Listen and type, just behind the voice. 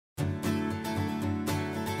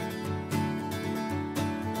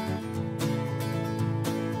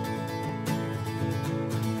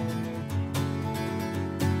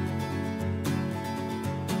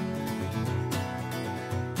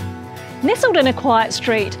Nestled in a quiet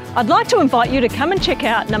street, I'd like to invite you to come and check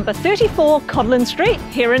out number 34 Codlin Street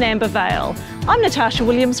here in Ambarvale. I'm Natasha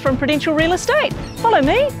Williams from Prudential Real Estate. Follow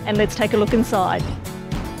me and let's take a look inside.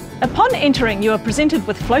 Upon entering, you are presented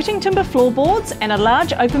with floating timber floorboards and a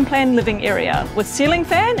large open plan living area with ceiling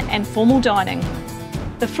fan and formal dining.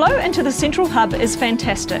 The flow into the central hub is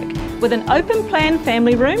fantastic, with an open plan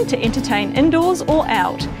family room to entertain indoors or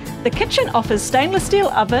out. The kitchen offers stainless steel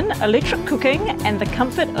oven, electric cooking and the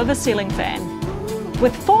comfort of a ceiling fan.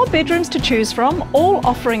 With 4 bedrooms to choose from, all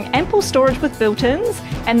offering ample storage with built-ins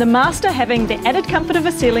and the master having the added comfort of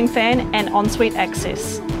a ceiling fan and ensuite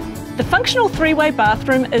access. The functional 3-way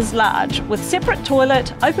bathroom is large with separate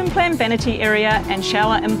toilet, open plan vanity area and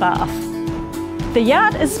shower and bath. The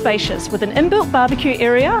yard is spacious with an inbuilt barbecue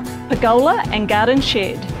area, pergola and garden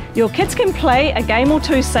shed. Your kids can play a game or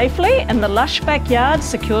two safely in the lush backyard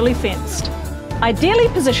securely fenced. Ideally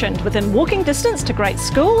positioned within walking distance to great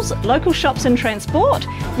schools, local shops and transport,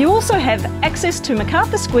 you also have access to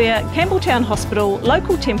MacArthur Square, Campbelltown Hospital,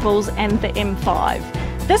 local temples and the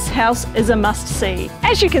M5. This house is a must-see.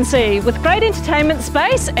 As you can see, with great entertainment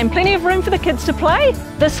space and plenty of room for the kids to play,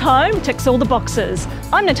 this home ticks all the boxes.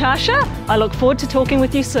 I'm Natasha. I look forward to talking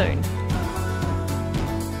with you soon.